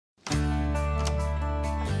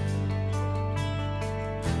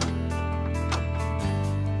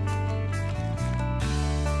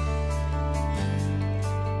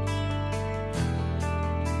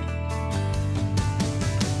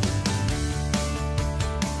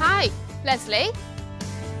Lesley?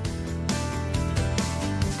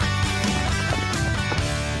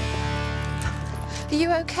 Are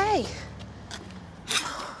you okay?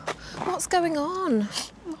 What's going on?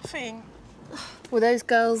 Nothing. Were those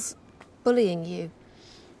girls bullying you?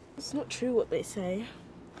 It's not true what they say.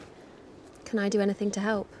 Can I do anything to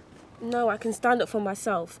help? No, I can stand up for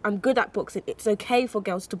myself. I'm good at boxing. It's okay for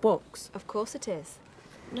girls to box. Of course it is.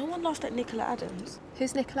 No one laughed at Nicola Adams.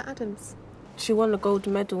 Who's Nicola Adams? She won a gold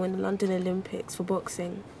medal in the London Olympics for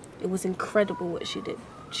boxing. It was incredible what she did.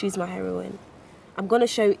 She's my heroine. I'm going to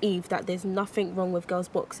show Eve that there's nothing wrong with girls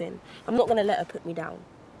boxing. I'm not going to let her put me down.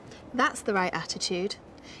 That's the right attitude.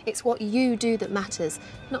 It's what you do that matters,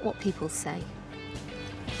 not what people say.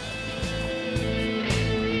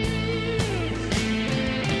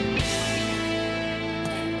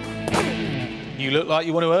 You look like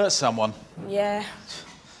you want to hurt someone. Yeah.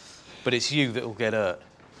 But it's you that'll get hurt.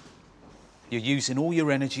 You're using all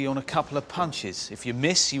your energy on a couple of punches. If you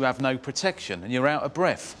miss, you have no protection and you're out of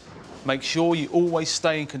breath. Make sure you always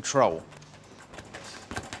stay in control.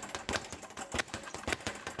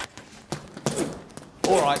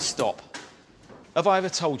 All right, stop. Have I ever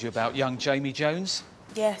told you about young Jamie Jones?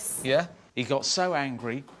 Yes. Yeah? He got so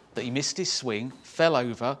angry that he missed his swing, fell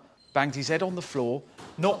over, banged his head on the floor,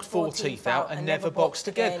 knocked four teeth out and never boxed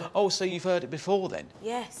again. Oh, so you've heard it before then?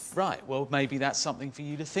 Yes. Right, well, maybe that's something for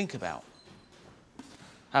you to think about.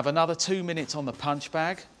 Have another 2 minutes on the punch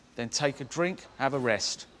bag, then take a drink, have a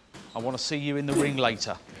rest. I want to see you in the ring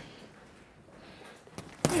later.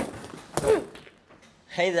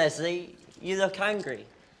 Hey, Lesley, you look angry.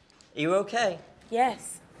 Are you okay?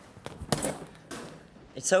 Yes.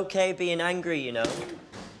 It's okay being angry, you know.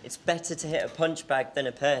 It's better to hit a punch bag than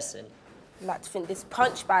a person. I'd like to think this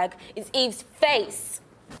punch bag is Eve's face.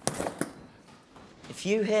 If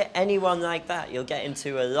you hit anyone like that, you'll get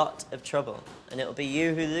into a lot of trouble, and it'll be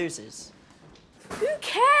you who loses. Who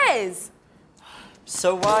cares?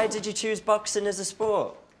 So why did you choose boxing as a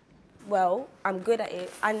sport? Well, I'm good at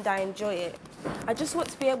it and I enjoy it. I just want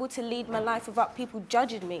to be able to lead my life without people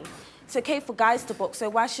judging me. It's okay for guys to box, so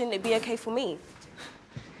why shouldn't it be okay for me?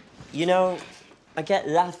 You know, I get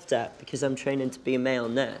laughed at because I'm training to be a male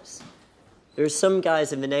nurse. There are some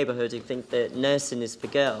guys in the neighbourhood who think that nursing is for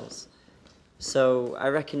girls. So I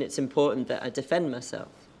reckon it's important that I defend myself.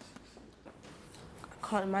 I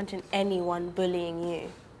can't imagine anyone bullying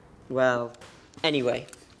you. Well, anyway.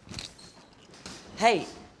 Hey,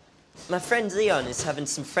 my friend Leon is having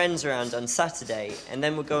some friends around on Saturday, and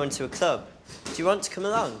then we're going to a club. Do you want to come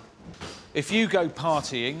along? If you go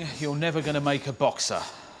partying, you're never going to make a boxer.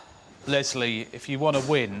 Lesley, if you want to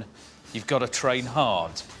win, you've got to train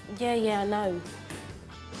hard. Yeah, I know.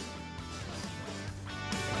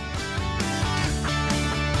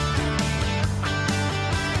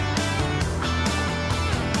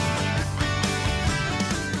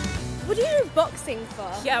 What do you do boxing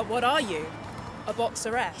for? Yeah, what are you? A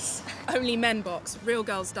boxeress. Only men box. Real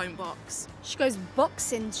girls don't box. She goes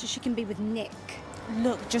boxing so she can be with Nick.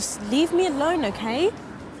 Look, just leave me alone, okay?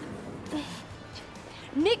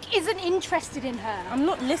 Nick isn't interested in her. I'm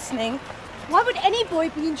not listening. Why would any boy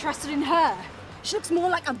be interested in her? She looks more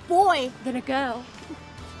like a boy than a girl.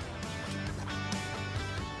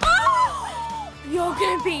 You're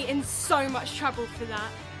gonna be in so much trouble for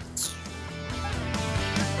that.